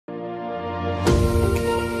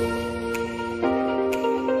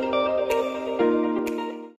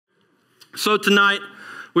So tonight,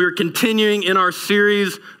 we are continuing in our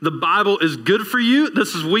series, The Bible is Good for You.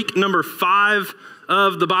 This is week number 5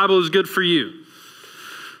 of The Bible is Good for You.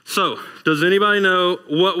 So, does anybody know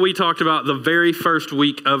what we talked about the very first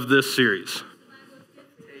week of this series?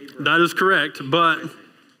 That is correct, but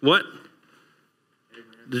what?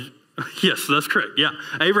 Yes, that's correct. Yeah.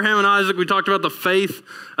 Abraham and Isaac, we talked about the faith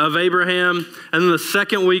of Abraham. And then the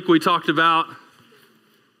second week we talked about,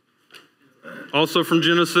 also from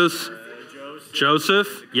Genesis, Joseph.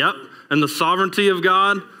 Yep. And the sovereignty of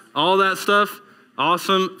God, all that stuff.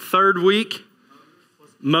 Awesome. Third week,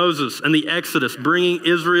 Moses and the Exodus, bringing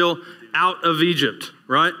Israel out of Egypt,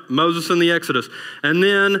 right? Moses and the Exodus. And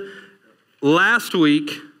then last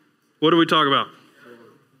week, what did we talk about?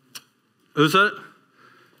 Who said it?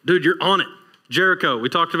 Dude, you're on it. Jericho. We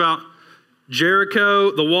talked about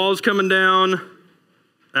Jericho, the walls coming down.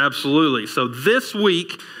 Absolutely. So this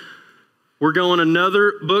week, we're going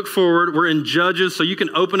another book forward. We're in Judges, so you can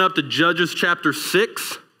open up to Judges chapter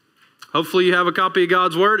 6. Hopefully you have a copy of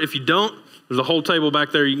God's Word. If you don't, there's a whole table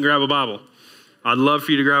back there. You can grab a Bible. I'd love for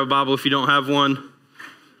you to grab a Bible if you don't have one.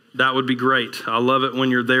 That would be great. I love it when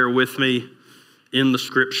you're there with me in the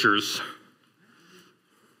Scriptures.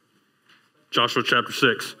 Joshua chapter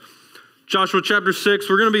 6. Joshua chapter 6,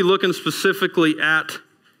 we're going to be looking specifically at,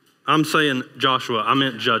 I'm saying Joshua, I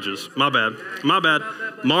meant Judges. My bad.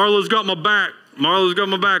 Marla's got my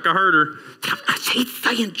back. I heard her. He's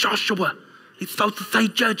saying Joshua. He's supposed to say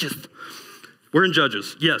Judges. We're in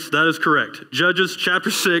Judges. Yes, that is correct. Judges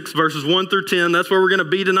chapter 6, verses 1 through 10. That's where we're going to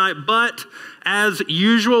be tonight. But as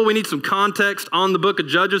usual, we need some context on the book of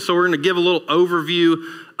Judges. So we're going to give a little overview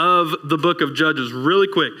of the book of Judges really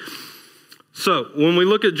quick. So when we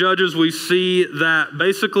look at Judges, we see that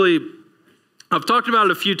basically, I've talked about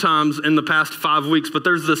it a few times in the past 5 weeks, but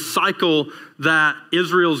there's this cycle that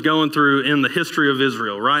Israel's going through in the history of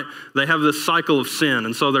Israel, right? They have this cycle of sin,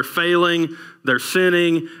 and so they're failing, they're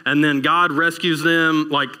sinning, and then God rescues them,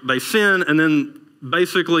 like they sin, and then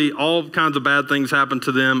basically all kinds of bad things happen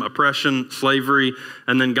to them, oppression, slavery,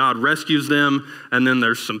 and then God rescues them, and then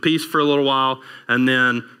there's some peace for a little while, and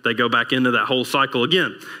then they go back into that whole cycle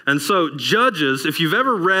again. And so Judges, if you've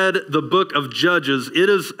ever read the book of Judges, it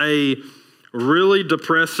is a really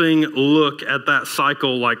depressing look at that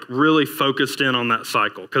cycle, like really focused in on that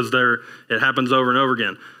cycle, because it happens over and over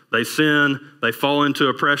again. They sin, they fall into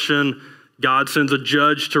oppression, God sends a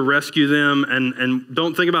judge to rescue them, and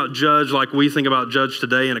don't think about judge like we think about judge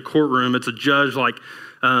today in a courtroom. It's a judge like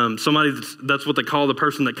somebody that's what they call the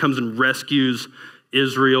person that comes and rescues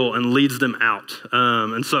Israel and leads them out.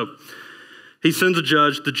 And so he sends a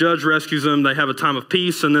judge, the judge rescues them, they have a time of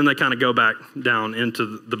peace, and then they kind of go back down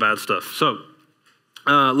into the bad stuff. So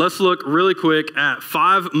let's look really quick at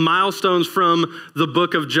 5 milestones from the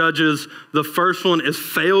book of Judges. The first one is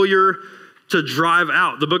failure to drive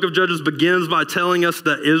out. The book of Judges begins by telling us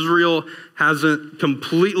that Israel hasn't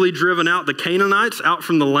completely driven out the Canaanites out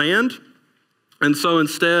from the land. And so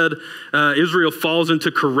instead, Israel falls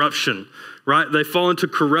into corruption, right? They fall into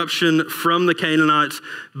corruption from the Canaanites.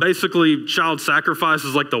 Basically, child sacrifice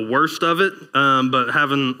is like the worst of it, but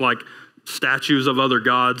having like statues of other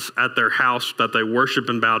gods at their house that they worship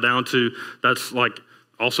and bow down to, that's like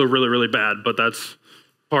also really, really bad, but that's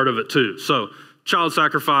part of it too. So child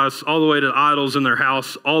sacrifice, all the way to idols in their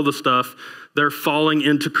house, all the stuff. They're falling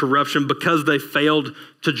into corruption because they failed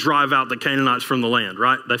to drive out the Canaanites from the land,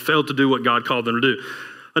 right? They failed to do what God called them to do.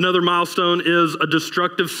 Another milestone is a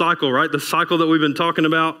destructive cycle, right? The cycle that we've been talking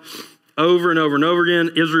about over and over and over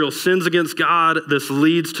again. Israel sins against God. This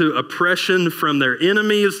leads to oppression from their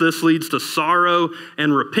enemies. This leads to sorrow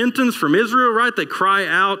and repentance from Israel, right? They cry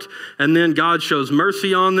out, and then God shows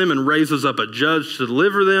mercy on them and raises up a judge to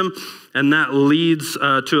deliver them. And that leads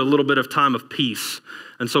to a little bit of time of peace.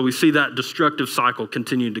 And so we see that destructive cycle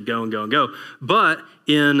continue to go and go and go. But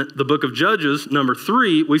in the book of Judges, number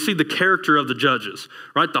 3, we see the character of the judges,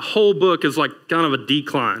 right? The whole book is like kind of a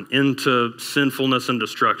decline into sinfulness and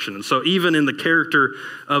destruction. And so even in the character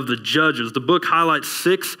of the judges, the book highlights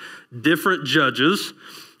 6 different judges.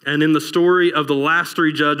 And in the story of the last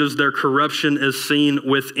 3 judges, their corruption is seen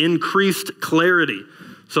with increased clarity.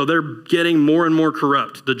 So they're getting more and more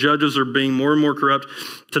corrupt. The judges are being more and more corrupt.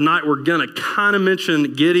 Tonight we're going to kind of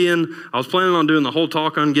mention Gideon. I was planning on doing the whole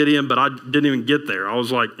talk on Gideon, but I didn't even get there. I was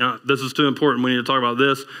like, this is too important. We need to talk about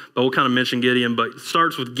this, but we'll kind of mention Gideon. But it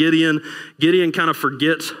starts with Gideon. Gideon kind of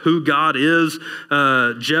forgets who God is.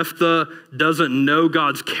 Jephthah doesn't know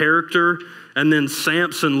God's character. And then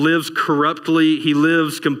Samson lives corruptly. He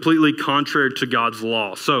lives completely contrary to God's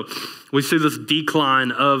law. So we see this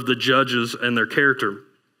decline of the judges and their character.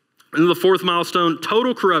 And the fourth milestone,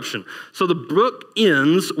 total corruption. So the book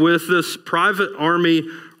ends with this private army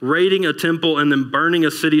raiding a temple and then burning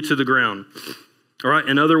a city to the ground. All right,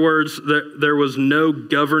 in other words, there was no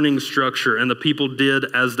governing structure, and the people did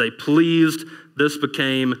as they pleased. This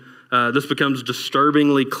becomes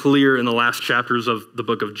disturbingly clear in the last chapters of the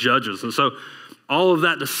book of Judges. And so all of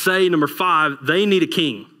that to say, number 5, they need a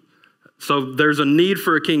king. So there's a need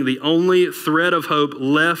for a king. The only thread of hope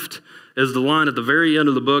left is the line at the very end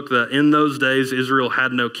of the book that in those days Israel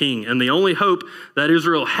had no king. And the only hope that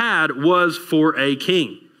Israel had was for a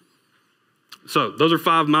king. So those are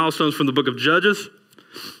 5 milestones from the book of Judges.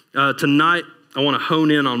 Tonight, I want to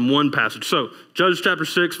hone in on one passage. So Judges chapter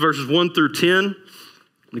 6, verses 1 through 10.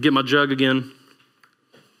 Let me get my jug again.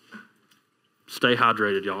 Stay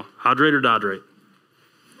hydrated, y'all. Hydrate or dehydrate.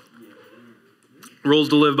 Rules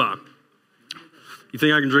to live by. You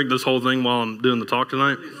think I can drink this whole thing while I'm doing the talk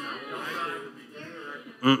tonight?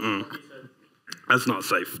 That's not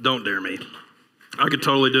safe. Don't dare me. I could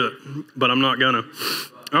totally do it, but I'm not gonna.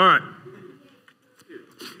 All right.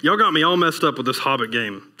 Y'all got me all messed up with this Hobbit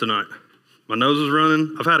game tonight. My nose is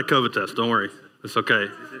running. I've had a COVID test. Don't worry. It's okay.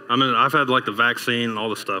 I've had like the vaccine and all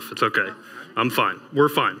the stuff. It's okay. I'm fine. We're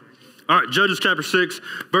fine. All right. Judges chapter 6,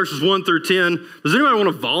 verses 1 through 10. Does anybody want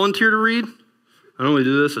to volunteer to read? I normally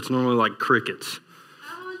do this. It's normally like crickets.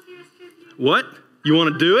 What? You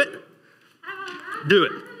want to do it? Do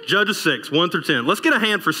it. Judges 6, 1 through 10. Let's get a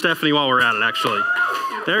hand for Stephanie while we're at it, actually.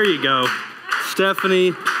 There you go.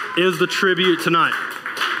 Stephanie is the tribute tonight.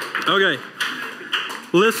 Okay.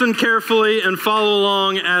 Listen carefully and follow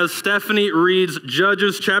along as Stephanie reads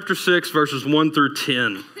Judges chapter 6, verses 1 through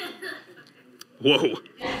 10. Whoa.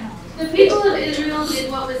 The people of Israel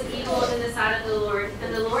did what was evil in the sight of the Lord,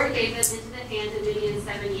 and the Lord gave them into the hand of Gideon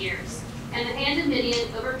 7 years. And the hand of Midian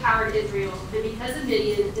overpowered Israel, and because of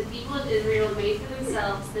Midian, the people of Israel made for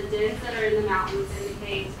themselves the dens that are in the mountains and the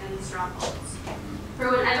caves and the strongholds. For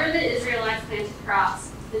whenever the Israelites planted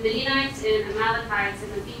crops, the Midianites and Amalekites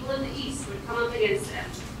and the people of the east would come up against them.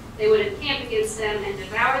 They would encamp against them and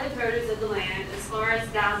devour the produce of the land as far as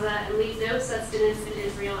Gaza and leave no sustenance in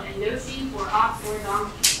Israel and no sheep or ox or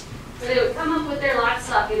donkey. For they would come up with their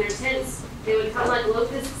livestock in their tents. They would come like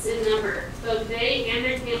locusts in number. Both they and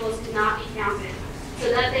their camels could not be counted, so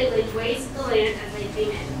that they laid waste the land as they came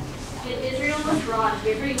in. And Israel was brought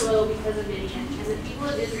very low because of Midian, and the people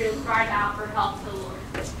of Israel cried out for help to the Lord.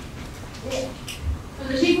 When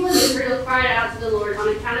the people of Israel cried out to the Lord on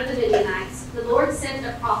account of the Midianites, the Lord sent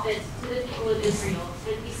a prophet to the people of Israel,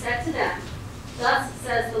 and he said to them, Thus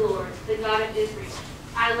says the Lord, the God of Israel,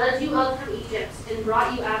 I led you up from Egypt and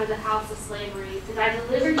brought you out of the house of slavery, and I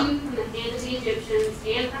delivered you from the hand of the Egyptians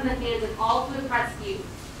and from the hand of all who oppressed you,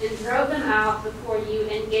 and drove them out before you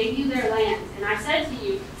and gave you their land. And I said to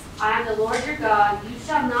you, I am the Lord your God. You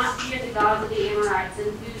shall not fear the gods of the Amorites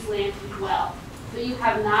in whose land you dwell. But you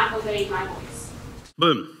have not obeyed my voice.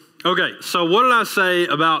 Boom. Okay, so what did I say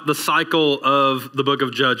about the cycle of the book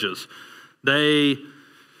of Judges? They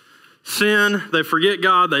sin, they forget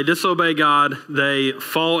God, they disobey God, they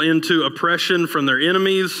fall into oppression from their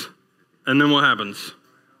enemies, and then what happens?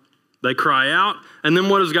 They cry out, and then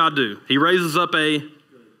what does God do? He raises up a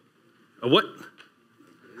what?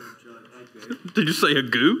 Did you say a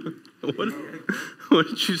goo? What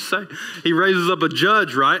did you say? He raises up a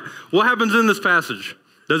judge, right? What happens in this passage?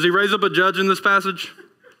 Does he raise up a judge in this passage?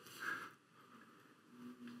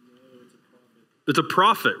 It's a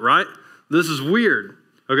prophet, right? This is weird.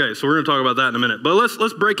 Okay, so we're going to talk about that in a minute. But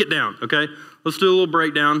let's break it down, okay? Let's do a little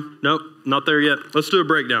breakdown. Nope, not there yet. Let's do a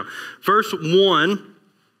breakdown. Verse 1,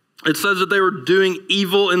 it says that they were doing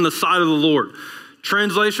evil in the sight of the Lord.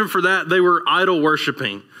 Translation for that, they were idol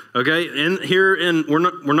worshiping. Okay, and we're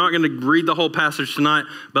not going to read the whole passage tonight,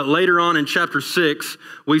 but later on in chapter 6,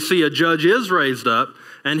 we see a judge is raised up,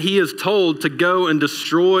 and he is told to go and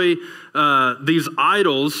destroy these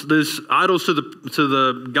idols to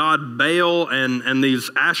the god Baal and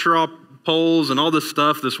these Asherah poles and all this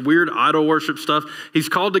stuff, this weird idol worship stuff. He's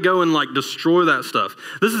called to go and like destroy that stuff.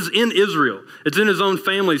 This is in Israel. It's in his own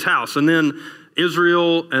family's house, and then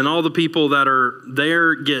Israel and all the people that are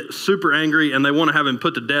there get super angry and they want to have him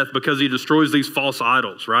put to death because he destroys these false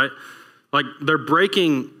idols, right? Like they're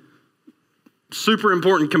breaking super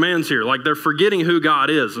important commands here. Like they're forgetting who God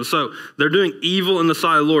is. And so they're doing evil in the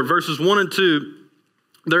sight of the Lord. Verses 1 and 2,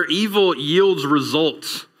 their evil yields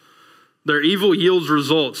results. Their evil yields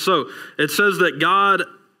results. So it says that God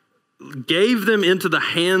gave them into the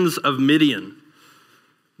hands of Midian.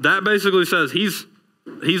 That basically says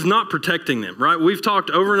He's not protecting them, right? We've talked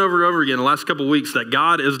over and over and over again the last couple of weeks that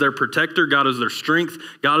God is their protector. God is their strength.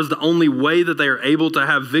 God is the only way that they are able to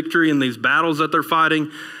have victory in these battles that they're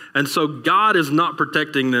fighting. And so God is not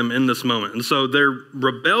protecting them in this moment. And so their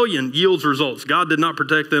rebellion yields results. God did not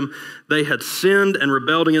protect them. They had sinned and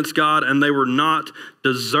rebelled against God, and they were not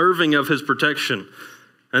deserving of his protection.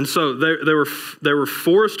 And so they were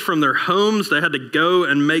forced from their homes. They had to go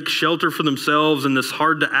and make shelter for themselves in this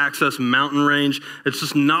hard to access mountain range. It's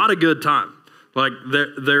just not a good time. Like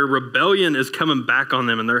their rebellion is coming back on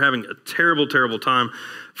them, and they're having a terrible, terrible time.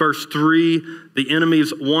 Verse 3, the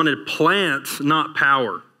enemies wanted plants, not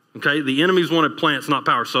power. Okay, the enemies wanted plants, not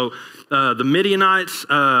power. So the Midianites,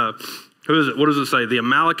 who is it? What does it say? The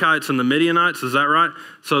Amalekites and the Midianites, is that right?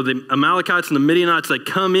 So the Amalekites and the Midianites, they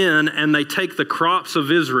come in and they take the crops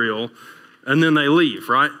of Israel and then they leave,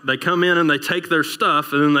 right? They come in and they take their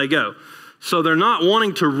stuff and then they go. So they're not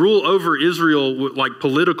wanting to rule over Israel with like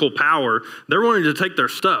political power. They're wanting to take their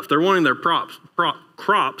stuff. They're wanting their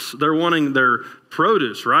crops. They're wanting their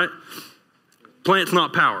produce, right? Plants,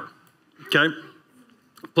 not power, okay?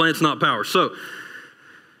 Plants, not power. So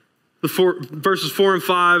verses 4 and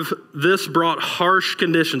 5, this brought harsh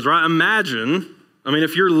conditions, right? Imagine,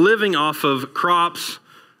 if you're living off of crops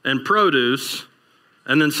and produce,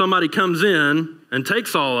 and then somebody comes in and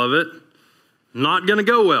takes all of it, not going to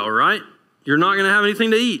go well, right? You're not going to have anything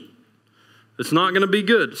to eat. It's not going to be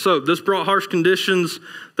good. So this brought harsh conditions.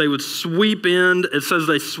 They would sweep in. It says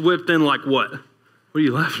they swept in like what? What are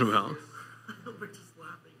you laughing about? We're just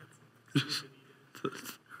laughing.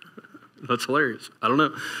 That's hilarious. I don't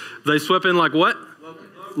know. They swept in like what?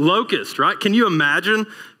 Locust, right? Can you imagine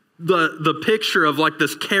the picture of like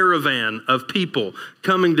this caravan of people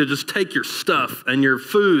coming to just take your stuff and your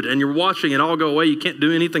food and you're watching it all go away. You can't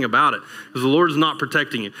do anything about it because the Lord's not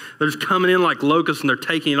protecting you. They're just coming in like locusts and they're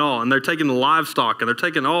taking it all, and they're taking the livestock and they're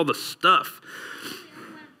taking all the stuff.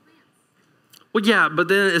 Well, yeah, but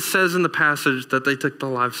then it says in the passage that they took the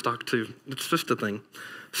livestock too. It's just a thing.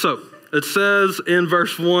 So it says in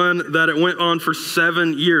verse 1 that it went on for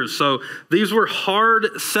 7 years. So these were hard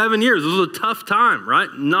 7 years. This was a tough time, right?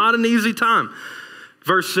 Not an easy time.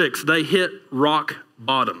 Verse 6, they hit rock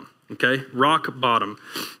bottom, okay? Rock bottom.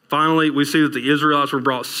 Finally, we see that the Israelites were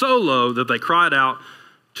brought so low that they cried out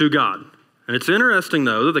to God. And it's interesting,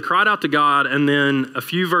 though, that they cried out to God, and then a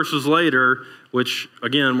few verses later, which,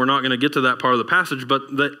 again, we're not going to get to that part of the passage, but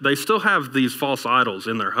they still have these false idols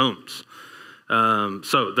in their homes.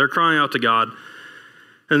 So they're crying out to God.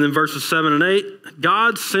 And then verses 7 and 8,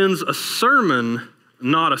 God sends a sermon,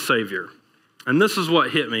 not a savior. And this is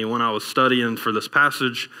what hit me when I was studying for this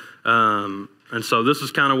passage. And so this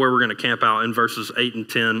is kind of where we're going to camp out in verses 8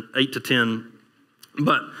 to 10.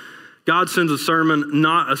 But God sends a sermon,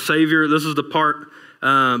 not a savior. This is the part,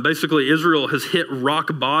 basically Israel has hit rock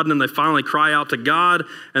bottom and they finally cry out to God.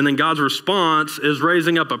 And then God's response is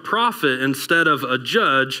raising up a prophet instead of a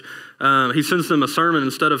judge. He sends them a sermon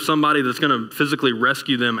instead of somebody that's going to physically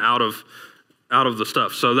rescue them out of the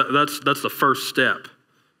stuff. So that's the first step.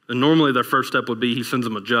 And normally their first step would be he sends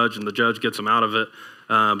them a judge and the judge gets them out of it.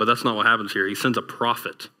 But that's not what happens here. He sends a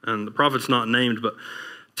prophet. And the prophet's not named, but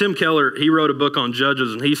Tim Keller, he wrote a book on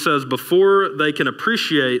Judges, and he says before they can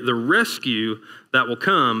appreciate the rescue that will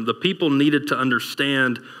come, the people needed to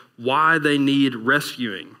understand why they need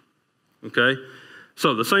rescuing. Okay?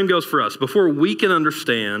 So the same goes for us. Before we can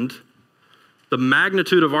understand the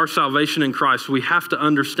magnitude of our salvation in Christ, we have to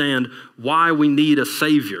understand why we need a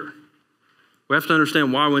Savior. We have to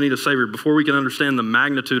understand why we need a Savior before we can understand the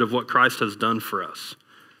magnitude of what Christ has done for us.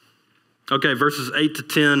 Okay, verses 8 to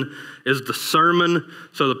 10 is the sermon.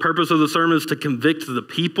 So the purpose of the sermon is to convict the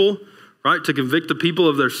people, right? To convict the people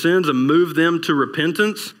of their sins and move them to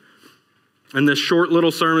repentance. And this short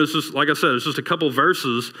little sermon is just, like I said, it's just a couple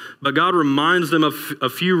verses, but God reminds them of a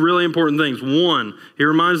few really important things. One, he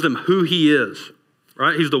reminds them who he is,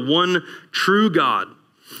 right? He's the one true God.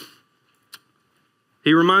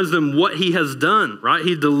 He reminds them what he has done, right?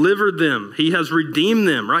 He delivered them. He has redeemed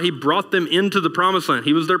them, right? He brought them into the promised land.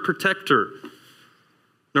 He was their protector.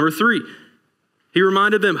 Number 3, he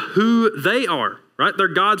reminded them who they are, right? They're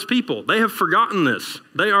God's people. They have forgotten this.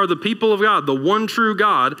 They are the people of God, the one true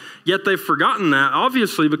God, yet they've forgotten that,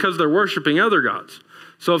 obviously, because they're worshiping other gods.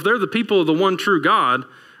 So if they're the people of the one true God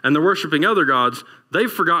and they're worshiping other gods,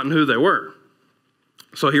 they've forgotten who they were.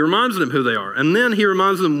 So he reminds them who they are. And then he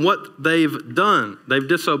reminds them what they've done. They've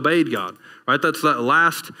disobeyed God, right? That's that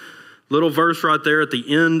last little verse right there at the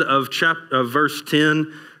end of verse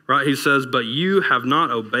 10, right? He says, but you have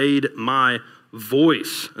not obeyed my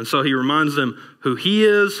voice. And so he reminds them who he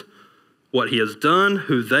is, what he has done,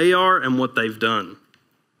 who they are, and what they've done.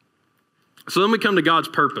 So then we come to God's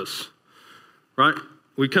purpose, right?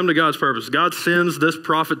 We come to God's purpose. God sends this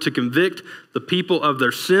prophet to convict the people of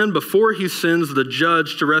their sin before he sends the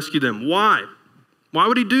judge to rescue them. Why? Why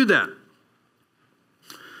would he do that?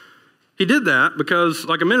 He did that because,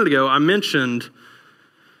 like a minute ago, I mentioned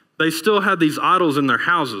they still had these idols in their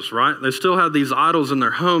houses, right? They still had these idols in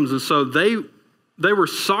their homes. And so they were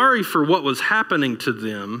sorry for what was happening to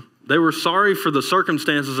them. They were sorry for the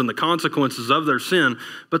circumstances and the consequences of their sin,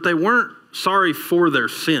 but they weren't sorry for their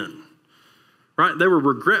sin, right? They were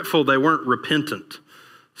regretful. They weren't repentant.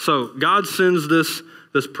 So God sends this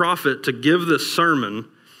prophet to give this sermon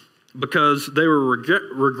because they were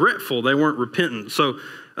regretful. They weren't repentant. So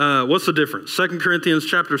what's the difference? 2 Corinthians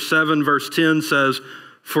chapter 7, verse 10 says,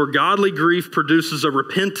 "For godly grief produces a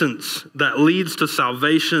repentance that leads to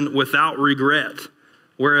salvation without regret,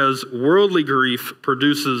 whereas worldly grief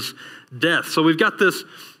produces death." So we've got this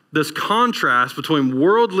contrast between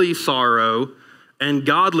worldly sorrow and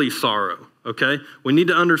godly sorrow, okay? We need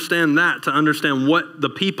to understand that to understand what the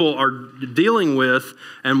people are dealing with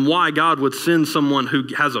and why God would send someone who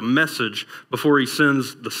has a message before he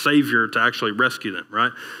sends the Savior to actually rescue them,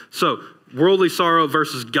 right? So worldly sorrow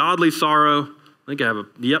versus godly sorrow. I think I have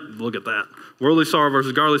look at that. Worldly sorrow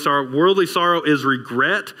versus godly sorrow. Worldly sorrow is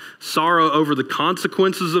regret, sorrow over the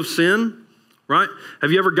consequences of sin, right?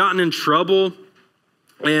 Have you ever gotten in trouble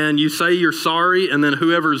and you say you're sorry, and then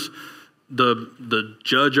whoever's the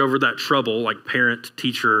judge over that trouble, like parent,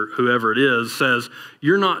 teacher, whoever it is, says,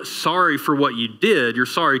 you're not sorry for what you did, you're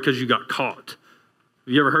sorry because you got caught.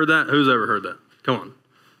 Have you ever heard that? Who's ever heard that? Come on.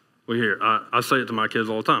 We hear it. I say it to my kids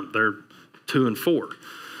all the time. They're 2 and 4.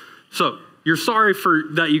 So you're sorry for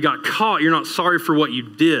that you got caught. You're not sorry for what you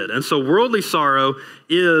did. And so worldly sorrow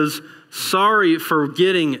is sorry for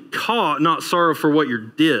getting caught, not sorrow for what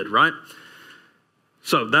you did, right?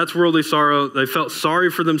 So that's worldly sorrow. They felt sorry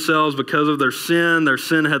for themselves because of their sin. Their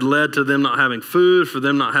sin had led to them not having food, for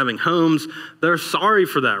them not having homes. They're sorry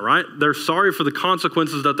for that, right? They're sorry for the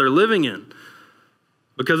consequences that they're living in.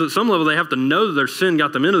 Because at some level they have to know that their sin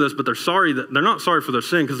got them into this, but they're not sorry for their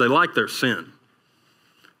sin because they like their sin.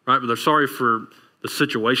 Right? But they're sorry for the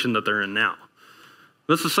situation that they're in now.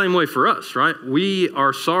 That's the same way for us, right? We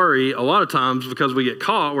are sorry a lot of times because we get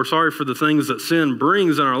caught. We're sorry for the things that sin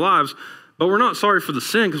brings in our lives, but we're not sorry for the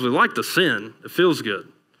sin because we like the sin. It feels good.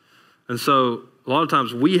 And so a lot of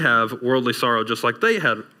times we have worldly sorrow just like they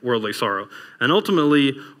had worldly sorrow. And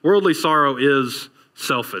ultimately, worldly sorrow is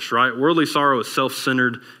selfish, right? Worldly sorrow is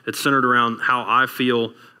self-centered. It's centered around how I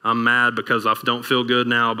feel. I'm mad because I don't feel good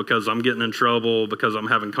now, because I'm getting in trouble, because I'm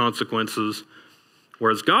having consequences.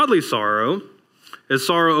 Whereas godly sorrow is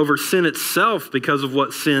sorrow over sin itself because of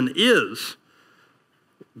what sin is.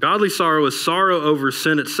 Godly sorrow is sorrow over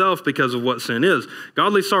sin itself because of what sin is.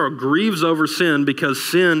 Godly sorrow grieves over sin because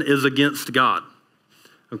sin is against God.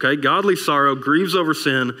 Okay? Godly sorrow grieves over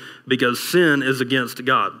sin because sin is against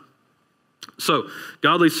God. So,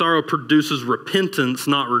 godly sorrow produces repentance,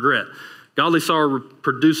 not regret. Godly sorrow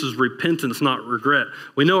produces repentance, not regret.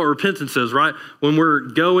 We know what repentance is, right? When we're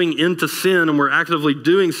going into sin and we're actively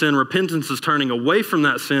doing sin, repentance is turning away from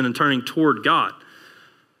that sin and turning toward God.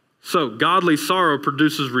 So godly sorrow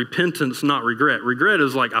produces repentance, not regret. Regret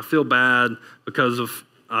is like, I feel bad because of,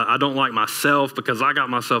 I don't like myself because I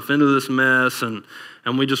got myself into this mess, and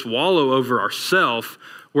we just wallow over ourselves.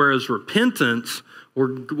 Whereas repentance,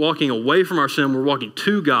 we're walking away from our sin, we're walking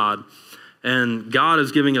to God, and God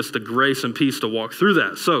is giving us the grace and peace to walk through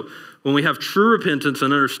that. So when we have true repentance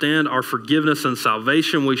and understand our forgiveness and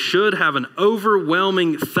salvation, we should have an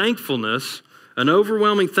overwhelming thankfulness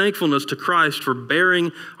to Christ for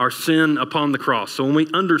bearing our sin upon the cross. So when we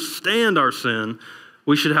understand our sin,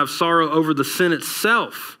 we should have sorrow over the sin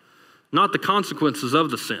itself, not the consequences of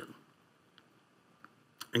the sin.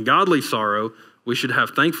 And godly sorrow, we should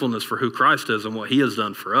have thankfulness for who Christ is and what he has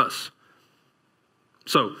done for us.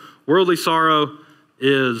 So worldly sorrow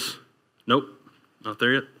is, nope, not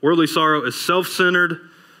there yet. Worldly sorrow is self-centered,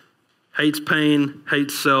 hates pain,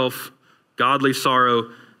 hates self. Godly sorrow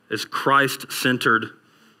is Christ-centered,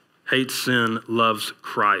 hates sin, loves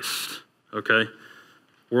Christ. Okay?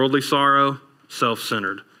 Worldly sorrow,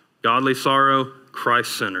 self-centered. Godly sorrow,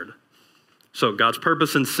 Christ-centered. So God's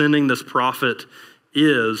purpose in sending this prophet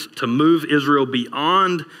is to move Israel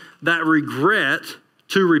beyond that regret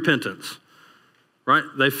to repentance. Right?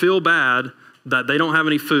 They feel bad that they don't have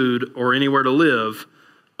any food or anywhere to live,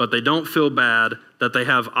 but they don't feel bad that they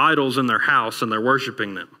have idols in their house and they're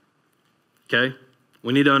worshiping them. Okay?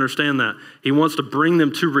 We need to understand that. He wants to bring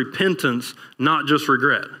them to repentance, not just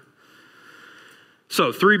regret.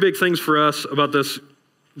 So 3 big things for us about this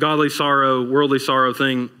godly sorrow, worldly sorrow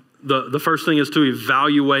thing. The first thing is to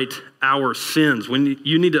evaluate our sins. When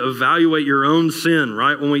you need to evaluate your own sin,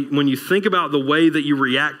 right? When you think about the way that you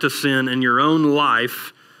react to sin in your own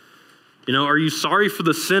life, are you sorry for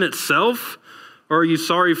the sin itself? Or are you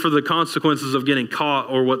sorry for the consequences of getting caught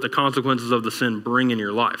or what the consequences of the sin bring in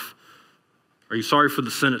your life? Are you sorry for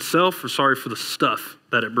the sin itself or sorry for the stuff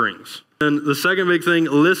that it brings? And the second big thing,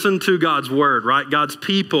 listen to God's word, right? God's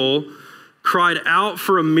people cried out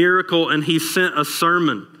for a miracle and he sent a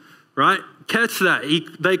sermon, right? Catch that.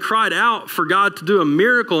 They cried out for God to do a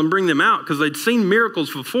miracle and bring them out because they'd seen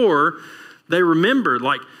miracles before. They remembered,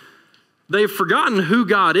 like, they've forgotten who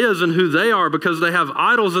God is and who they are because they have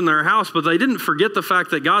idols in their house, but they didn't forget the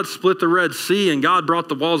fact that God split the Red Sea and God brought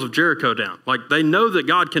the walls of Jericho down. Like, they know that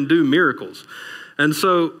God can do miracles. And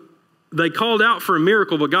so they called out for a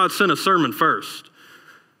miracle, but God sent a sermon first,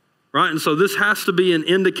 right? And so this has to be an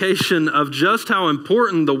indication of just how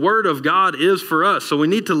important the word of God is for us. So we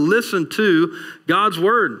need to listen to God's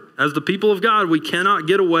word. As the people of God, we cannot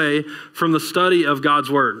get away from the study of God's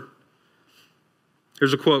word.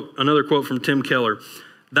 Here's a quote, another quote from Tim Keller.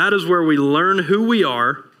 That is where we learn who we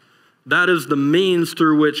are. That is the means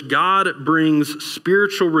through which God brings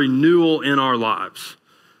spiritual renewal in our lives.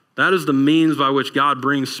 That is the means by which God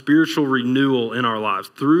brings spiritual renewal in our lives,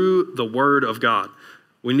 through the word of God.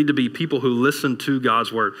 We need to be people who listen to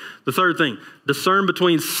God's word. The third thing, discern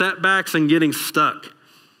between setbacks and getting stuck.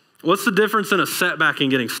 What's the difference in a setback and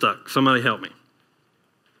getting stuck? Somebody help me.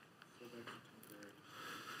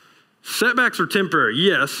 Setbacks are temporary,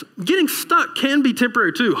 yes. Getting stuck can be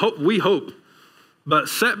temporary too, we hope. But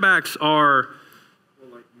setbacks are,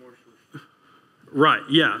 right,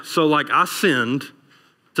 yeah. So like I sinned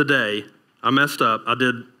today. I messed up. I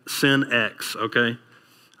did sin X, okay?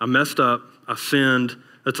 I messed up. I sinned.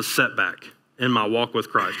 That's a setback in my walk with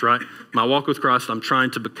Christ, right? My walk with Christ, I'm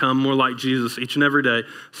trying to become more like Jesus each and every day.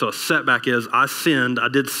 So a setback is I sinned. I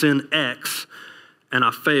did sin X, and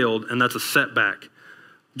I failed, and that's a setback.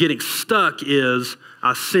 Getting stuck is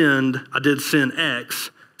I sinned, I did sin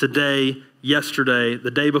X today, yesterday, the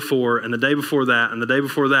day before, and the day before that, and the day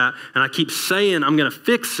before that, and I keep saying I'm going to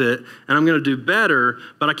fix it, and I'm going to do better,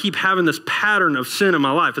 but I keep having this pattern of sin in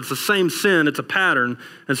my life. It's the same sin, it's a pattern,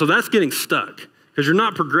 and so that's getting stuck because you're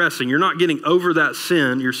not progressing. You're not getting over that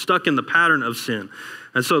sin. You're stuck in the pattern of sin.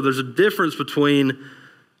 And so there's a difference between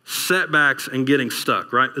setbacks and getting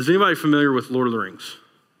stuck, right? Is anybody familiar with Lord of the Rings?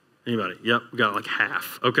 Anybody? Yep, we got like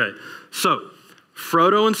half. Okay, so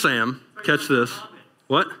Frodo and Sam, catch this.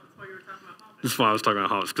 What? This is why I was talking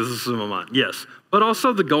about hobbits, because this is in my mind. Yes, but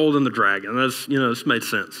also the gold and the dragon. That's, this made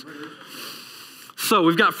sense. So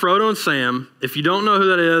we've got Frodo and Sam. If you don't know who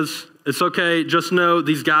that is, it's okay. Just know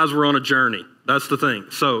these guys were on a journey. That's the thing.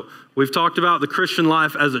 So we've talked about the Christian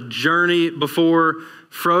life as a journey before.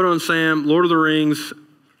 Frodo and Sam, Lord of the Rings,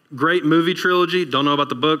 great movie trilogy. Don't know about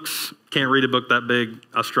the books. Can't read a book that big.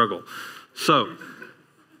 I struggle. So,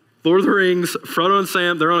 Lord of the Rings, Frodo and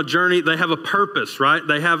Sam, they're on a journey. They have a purpose, right?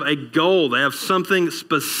 They have a goal. They have something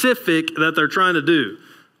specific that they're trying to do,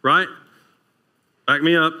 right? Back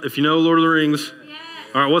me up if you know Lord of the Rings. Yes.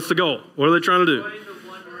 All right, what's the goal? What are they trying to do?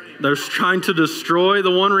 They're trying to destroy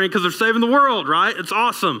the One Ring because they're saving the world, right? It's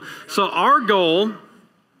awesome. So our goal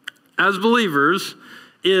as believers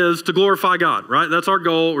is to glorify God, right? That's our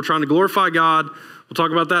goal. We're trying to glorify God. We'll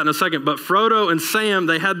talk about that in a second. But Frodo and Sam,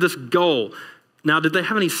 they had this goal. Now, did they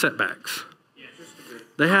have any setbacks? Yes.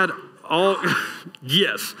 They had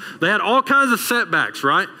yes. They had all kinds of setbacks,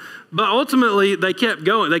 right? But ultimately, they kept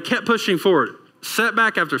going. They kept pushing forward.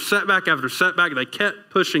 Setback after setback after setback, they kept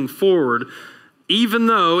pushing forward, even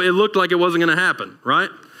though it looked like it wasn't going to happen, right?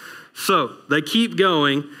 So they keep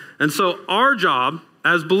going. And so our job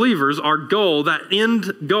as believers, our goal, that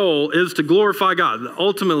end goal is to glorify God.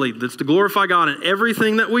 Ultimately, it's to glorify God in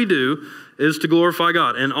everything that we do is to glorify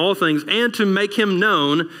God in all things and to make him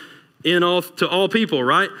known to all people,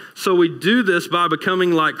 right? So we do this by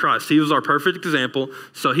becoming like Christ. He was our perfect example,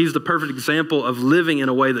 so he's the perfect example of living in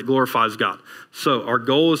a way that glorifies God. So our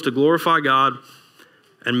goal is to glorify God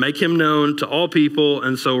and make him known to all people,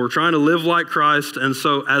 and so we're trying to live like Christ. And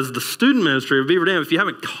so as the student ministry of Beaver Dam, if you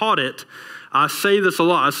haven't caught it, I say this a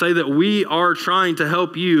lot. I say that we are trying to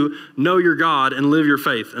help you know your God and live your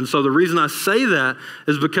faith. And so the reason I say that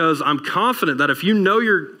is because I'm confident that if you know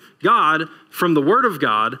your God from the Word of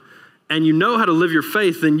God and you know how to live your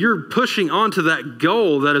faith, then you're pushing on to that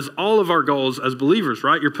goal that is all of our goals as believers,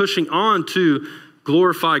 right? You're pushing on to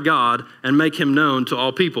glorify God and make him known to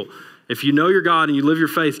all people. If you know your God and you live your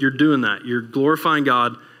faith, you're doing that. You're glorifying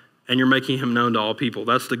God and you're making him known to all people.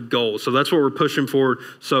 That's the goal. So that's what we're pushing forward.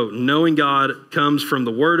 So knowing God comes from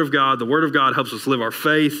the Word of God. The Word of God helps us live our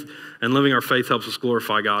faith, and living our faith helps us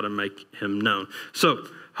glorify God and make him known. So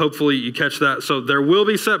hopefully you catch that. So there will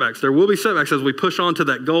be setbacks. There will be setbacks as we push on to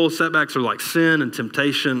that goal. Setbacks are like sin and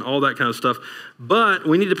temptation, all that kind of stuff. But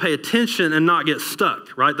we need to pay attention and not get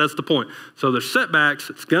stuck, right? That's the point. So there's setbacks.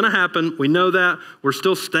 It's going to happen. We know that. We're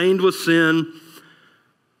still stained with sin.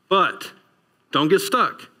 But don't get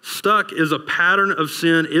stuck. Stuck is a pattern of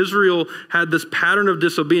sin. Israel had this pattern of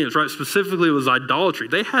disobedience, right? Specifically, it was idolatry.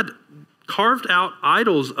 They had carved out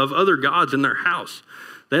idols of other gods in their house.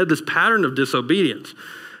 They had this pattern of disobedience.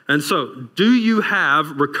 And so, do you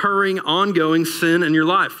have recurring, ongoing sin in your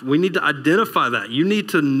life? We need to identify that. You need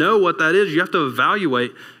to know what that is. You have to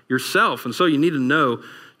evaluate yourself. And so you need to know,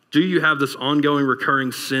 do you have this ongoing,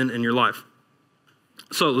 recurring sin in your life?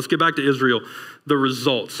 So let's get back to Israel, the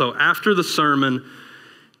results. So after the sermon,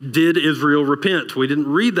 did Israel repent? We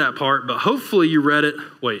didn't read that part, but hopefully you read it.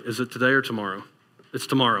 Wait, is it today or tomorrow? It's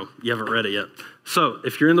tomorrow. You haven't read it yet. So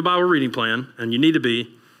if you're in the Bible reading plan, and you need to be,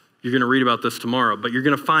 you're going to read about this tomorrow. But you're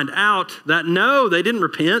going to find out that no, they didn't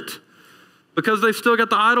repent because they've still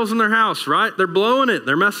got the idols in their house, right? They're blowing it.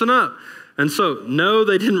 They're messing up. And so, no,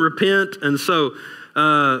 they didn't repent. And so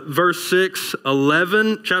verse 6,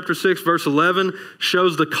 11, chapter 6, verse 11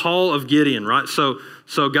 shows the call of Gideon, right? So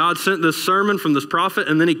God sent this sermon from this prophet,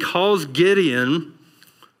 and then he calls Gideon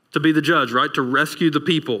to be the judge, right? To rescue the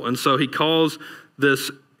people. And so he calls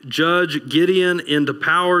this judge Gideon into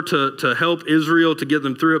power to help Israel to get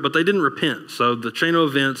them through it, but they didn't repent. So the chain of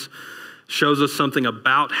events shows us something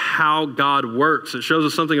about how God works. It shows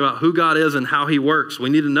us something about who God is and how he works. We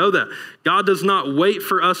need to know that. God does not wait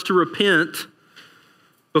for us to repent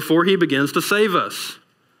before he begins to save us.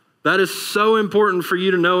 That is so important for you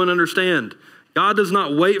to know and understand. God does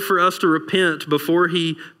not wait for us to repent before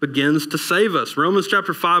he begins to save us. Romans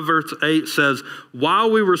chapter 5, verse 8 says, while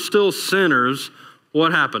we were still sinners,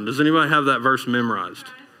 what happened? Does anybody have that verse memorized?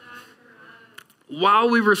 While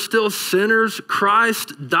we were still sinners,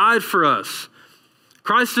 Christ died for us.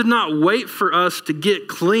 Christ did not wait for us to get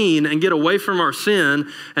clean and get away from our sin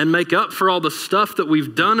and make up for all the stuff that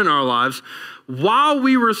we've done in our lives. While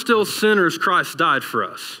we were still sinners, Christ died for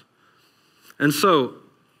us. And so,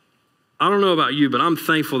 I don't know about you, but I'm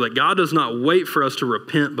thankful that God does not wait for us to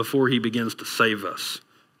repent before he begins to save us.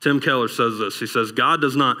 Tim Keller says this. He says, God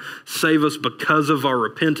does not save us because of our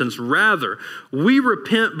repentance. Rather, we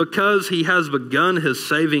repent because he has begun his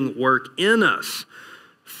saving work in us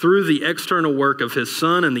through the external work of his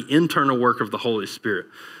Son and the internal work of the Holy Spirit.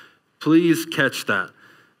 Please catch that.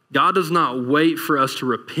 God does not wait for us to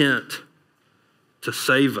repent to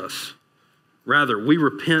save us. Rather, we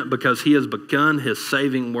repent because he has begun his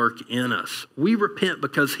saving work in us. We repent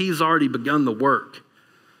because he's already begun the work.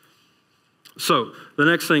 So the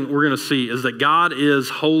next thing we're going to see is that God is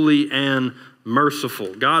holy and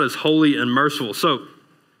merciful. God is holy and merciful. So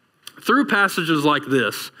through passages like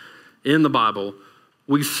this in the Bible,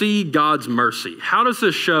 we see God's mercy. How does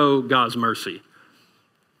this show God's mercy?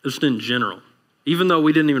 Just in general. Even though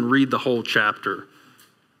we didn't even read the whole chapter,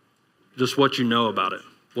 just what you know about it.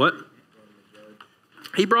 What?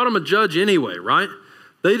 He brought them a judge anyway, right?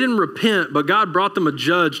 They didn't repent, but God brought them a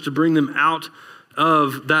judge to bring them out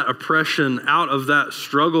of that oppression, out of that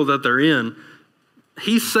struggle that they're in.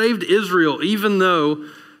 He saved Israel even though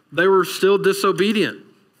they were still disobedient.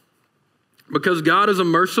 Because God is a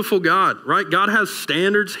merciful God, right? God has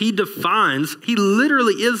standards. He defines, he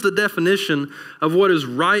literally is the definition of what is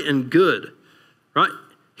right and good, right?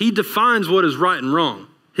 He defines what is right and wrong.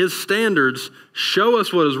 His standards show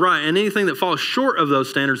us what is right, and anything that falls short of those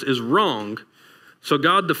standards is wrong. So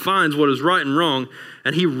God defines what is right and wrong,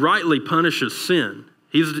 and he rightly punishes sin.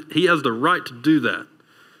 He has the right to do that.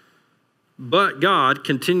 But God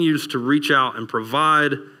continues to reach out and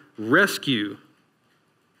provide rescue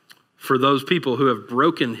for those people who have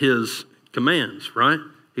broken his commands, right?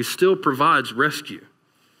 He still provides rescue.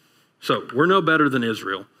 So we're no better than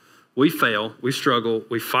Israel. We fail, we struggle,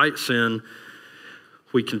 we fight sin,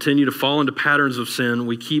 we continue to fall into patterns of sin,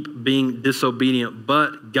 we keep being disobedient,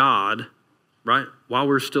 but God, right? While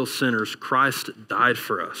we're still sinners, Christ died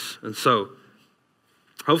for us. And so,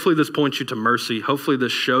 hopefully this points you to mercy. Hopefully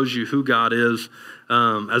this shows you who God is.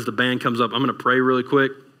 As the band comes up, I'm going to pray really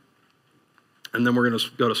quick, and then we're going to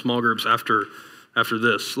go to small groups after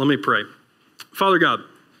this. Let me pray. Father God,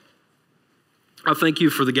 I thank you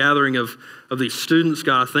for the gathering of these students.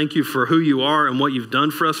 God, I thank you for who you are and what you've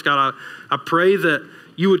done for us. God, I pray that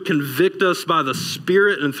you would convict us by the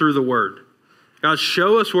Spirit and through the Word. God,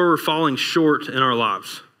 show us where we're falling short in our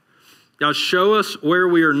lives. God, show us where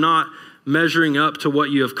we are not measuring up to what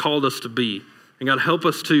you have called us to be. And God, help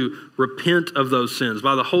us to repent of those sins.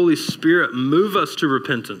 By the Holy Spirit, move us to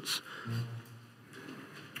repentance.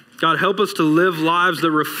 God, help us to live lives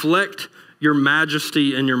that reflect your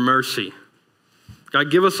majesty and your mercy.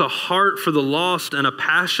 God, give us a heart for the lost and a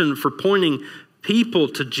passion for pointing people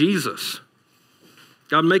to Jesus.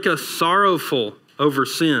 God, make us sorrowful over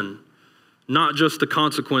sin, not just the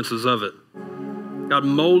consequences of it. God,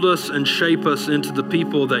 mold us and shape us into the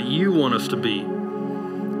people that you want us to be.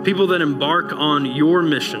 People that embark on your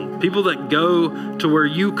mission. People that go to where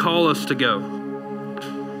you call us to go.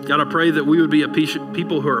 God, I pray that we would be a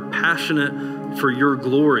people who are passionate for your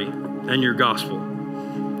glory and your gospel.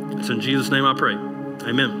 It's in Jesus' name I pray.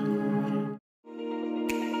 Amen.